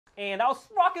and I was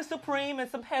rocking Supreme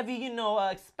and some heavy, you know,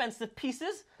 expensive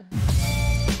pieces.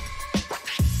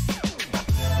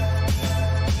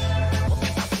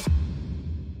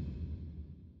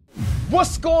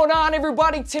 What's going on,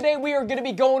 everybody? Today we are going to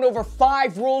be going over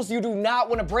 5 rules you do not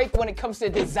want to break when it comes to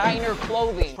designer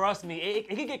clothing. Trust me, it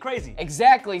can get crazy.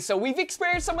 Exactly. So we've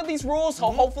experienced some of these rules,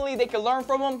 so hopefully they can learn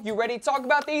from them. You ready to talk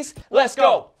about these? Let's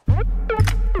go.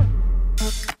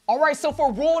 Alright, so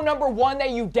for rule number 1 that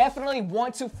you definitely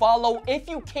want to follow, if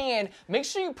you can, make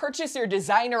sure you purchase your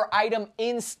designer item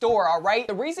in store, alright?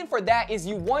 The reason for that is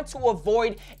you want to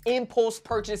avoid impulse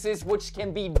purchases, which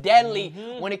can be deadly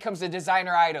when it comes to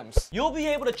designer items. You'll be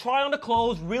able to try on the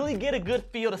clothes, really get a good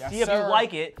feel to see if you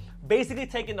like it. Basically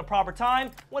taking the proper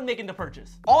time when making the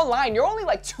purchase. Online, you're only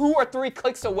like 2 or 3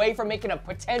 clicks away from making a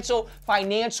potential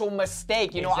financial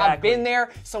mistake. You know, I've been there.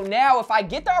 So now if I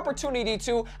get the opportunity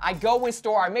to, I go in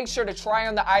store, I make sure to try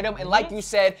on the item, and like you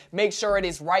said, make sure it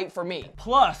is right for me.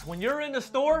 Plus, when you're in the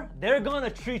store, they're gonna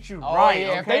treat you right. right, Yeah.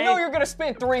 okay? If they know you're gonna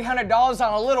spend $300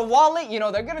 on a little wallet, you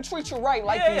know, they're gonna treat you right,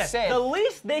 like you said. The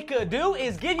least they could do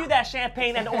is give you that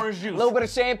champagne and orange juice. A little bit of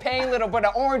champagne, a little bit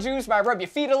of orange juice, might rub your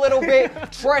feet a little bit.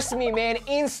 Trust me, man,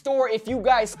 in store, if you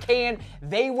guys can,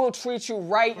 they will treat you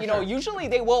right. You know, usually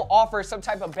they will offer some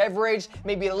type of beverage,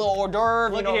 maybe a little hors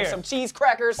d'oeuvre, you know, some cheese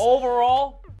crackers.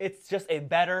 Overall, it's just a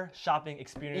better shopping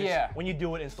experience when you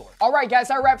do it in store. All right, guys,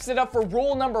 that wraps it up for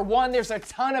rule number 1. There's a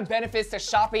ton of benefits to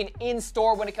shopping in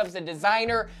store when it comes to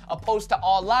designer opposed to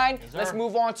online. Let's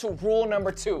move on to rule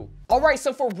number 2. All right,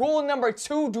 so for rule number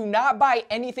 2, do not buy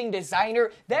anything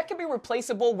designer. That can be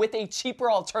replaceable with a cheaper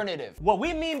alternative. What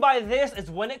we mean by this is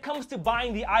when it comes to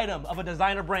buying the item of a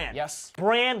designer brand. Yes.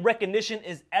 Brand recognition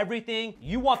is everything.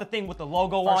 You want the thing with the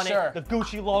logo on it, the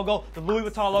Gucci logo, the Louis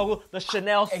Vuitton logo, the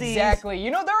Chanel C's. Exactly.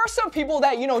 You know, there are some people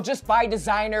that, you know, just buy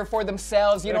designer for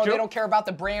themselves. You know, they don't care about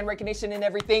the brand recognition and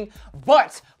everything.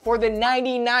 But for the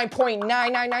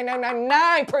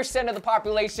 99.99999% of the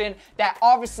population that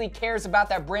obviously cares about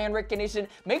that brand recognition,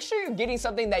 make sure you're getting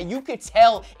something that you could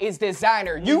tell is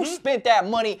designer. You spent that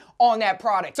money on that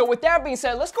product. So with that being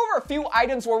said, let's go over a few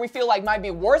items where we feel like might be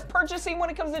worth purchasing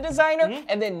when it comes to designer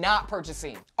and then not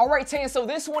purchasing. All right, Tang, so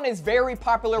this one is very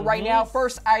popular right now.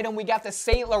 First item, we got the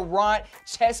Saint Laurent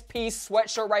chest piece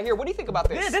sweatshirt right here. What do you think about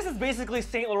this? This is basically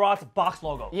Saint Laurent's box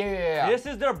logo. Yeah. This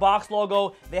is their box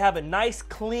logo. They have a nice,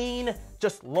 clean,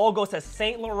 just logo. It says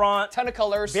Saint Laurent. Ton of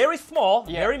colors. Very small,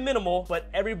 very minimal, but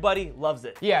everybody loves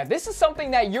it. Yeah, this is something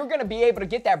that you're gonna be able to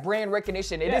get that brand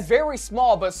recognition. It is very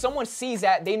small, but someone sees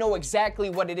that, they know exactly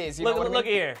what it is. You know what I mean? Look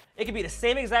here. It could be the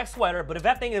same exact sweater, but if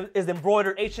that thing is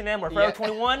embroidered H&M or Forever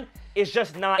 21, it's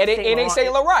just not It ain't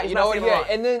Saint Laurent, you know?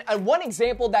 And then one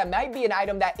example that might be an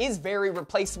item that is very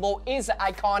replaceable is the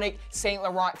iconic Saint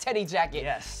Laurent teddy jacket.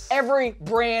 Yes. Every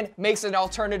brand makes an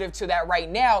alternative to that right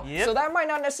now, so that might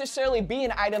not necessarily be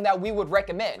an item that we would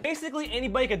recommend. Basically,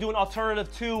 anybody could do an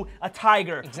alternative to a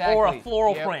tiger or a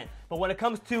floral print. But when it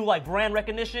comes to like brand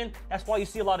recognition, that's why you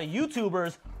see a lot of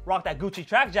YouTubers rock that Gucci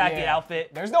track jacket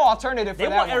outfit. There's no alternative for that.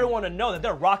 They want everyone to know that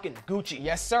they're rocking Gucci.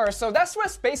 Yes, sir. So that's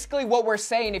basically what we're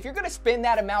saying. If you're gonna spend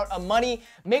that amount of money,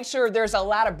 make sure there's a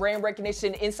lot of brand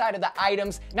recognition inside of the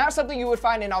items, not something you would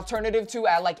find an alternative to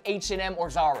at like H&M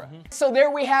or Zara. So there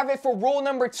we have it for rule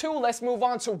number 2. Let's move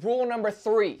on to rule number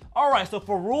 3. All right, so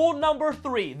for rule number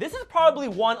 3, this is probably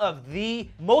one of the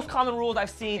most common rules I've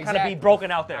seen kind of be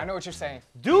broken out there. I know what you're saying.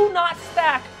 Do not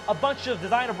stack a bunch of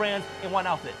designer brands in one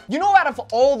outfit. You know, out of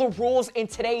all the rules in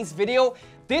today's video,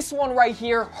 this one right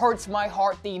here hurts my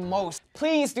heart the most.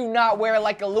 Please do not wear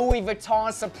like a Louis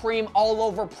Vuitton Supreme all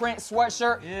over print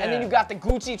sweatshirt, and then you got the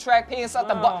Gucci track pants at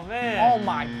the bottom. Oh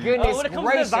my goodness when it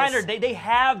comes to designer, they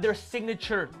have their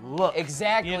signature look.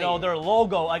 Exactly. You know, their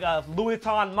logo, like a Louis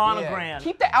Vuitton monogram.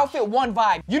 Keep the outfit one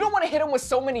vibe. You don't want to hit them with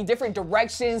so many different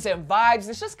directions and vibes.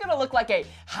 It's just gonna look like a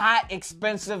hot,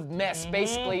 expensive mess,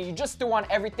 basically. You just threw on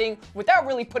everything without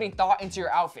really putting thought into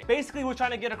your outfit. Basically, what we're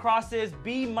trying to get across is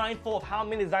be mindful of how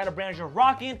many designer brands you're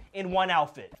rocking in one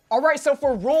outfit. All right, so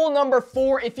for rule number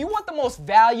 4, if you want the most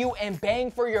value and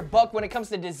bang for your buck when it comes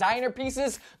to designer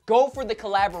pieces, go for the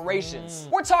collaborations.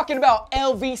 We're talking about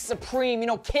LV, Supreme, you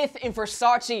know, Kith and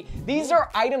Versace. These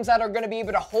are items that are gonna be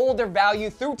able to hold their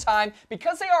value through time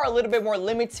because they are a little bit more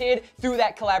limited through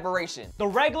that collaboration. The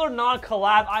regular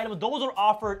non-collab items, those are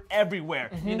offered everywhere.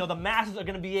 You know, the masses are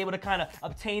gonna be able to kind of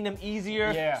obtain them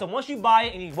easier. So once you buy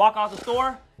it and you walk out the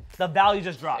store, the value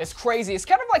just drops. It's crazy. It's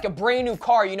kind of like a brand new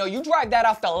car. You know, you drive that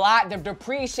off the lot, the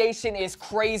depreciation is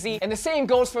crazy. And the same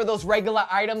goes for those regular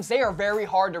items. They are very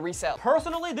hard to resell.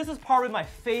 Personally, this is probably my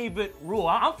favorite rule.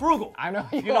 I'm frugal. I know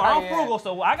you know, I'm frugal,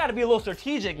 so I got to be a little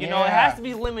strategic. You know, it has to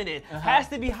be limited, has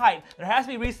to be hype, there has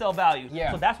to be resale value.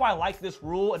 So that's why I like this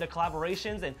rule and the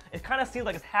collaborations, and it kind of seems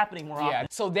like it's happening more often.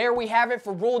 So there we have it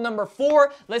for rule number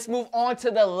 4. Let's move on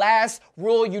to the last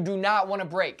rule you do not want to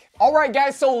break. All right,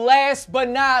 guys, so last but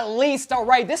not least, all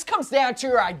right, this comes down to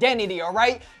your identity, all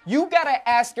right? You gotta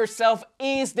ask yourself,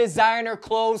 is designer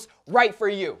clothes right for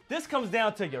you? This comes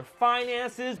down to your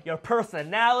finances, your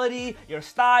personality, your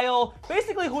style,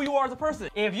 basically who you are as a person.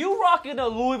 If you rocking a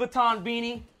Louis Vuitton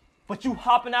beanie, but you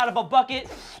hopping out of a bucket,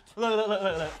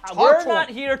 look. We're not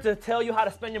here to tell you how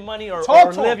to spend your money or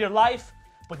live your life.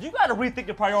 But you gotta rethink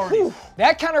your priorities.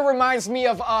 That kind of reminds me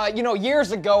of, you know,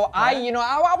 years ago, I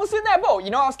was in that boat. You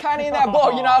know, I was kind of in that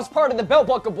boat. You know, I was part of the belt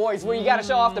buckle boys where you gotta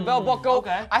show off the belt buckle.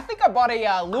 I think I bought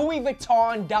a Louis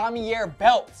Vuitton damier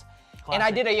belt. And I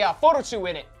did a photo shoot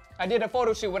in it. I did a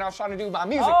photo shoot when I was trying to do my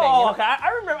music thing. You know? Okay.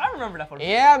 I remember that photo shoot.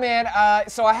 Yeah, man.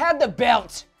 So I had the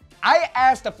belt. I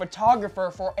asked the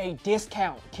photographer for a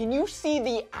discount. Can you see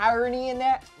the irony in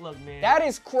that? Look, man. That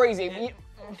is crazy.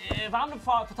 If I'm the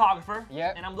photographer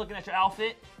and I'm looking at your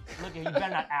outfit, look, you better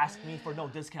not ask me for no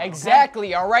discount.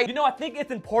 Exactly, all right? You know, I think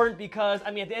it's important because,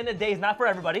 I mean, at the end of the day, it's not for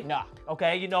everybody. Nah.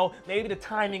 Okay, you know, maybe the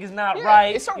timing is not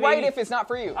right. It's all right if it's not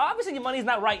for you. Obviously, your money's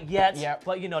not right yet,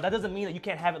 but, you know, that doesn't mean that you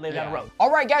can't have it later down the road.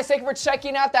 All right, guys, thank you for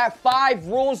checking out that 5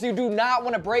 rules you do not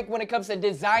want to break when it comes to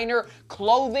designer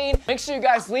clothing. Make sure you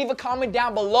guys leave a comment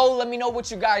down below. Let me know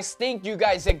what you guys think. Do you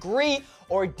guys agree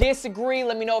or disagree?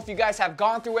 Let me know if you guys have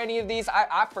gone through any of these.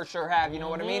 I for sure have, you know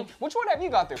what I mean? Which one have you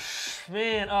gone through?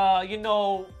 Man, you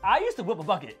know, I used to whip a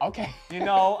bucket. Okay. You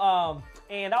know,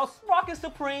 and I was rocking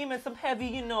Supreme and some heavy,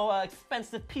 you know,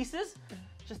 expensive pieces.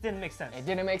 Just didn't make sense. It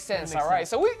didn't make sense, all right.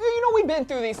 So, we've been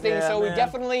through these things, so we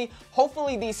definitely,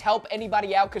 hopefully these help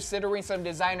anybody out considering some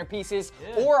designer pieces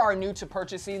or are new to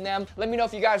purchasing them. Let me know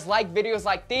if you guys like videos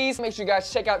like these. Make sure you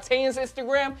guys check out Tang's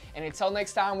Instagram, and until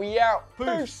next time, we out.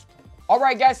 Peace. All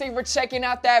right, guys, thank you for checking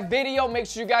out that video. Make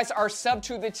sure you guys are subbed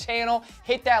to the channel.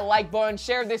 Hit that like button,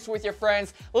 share this with your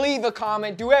friends, leave a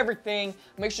comment, do everything.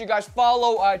 Make sure you guys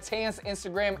follow Tang's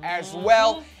Instagram as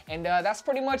well. And that's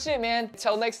pretty much it, man.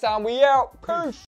 Until next time, we out. Peace.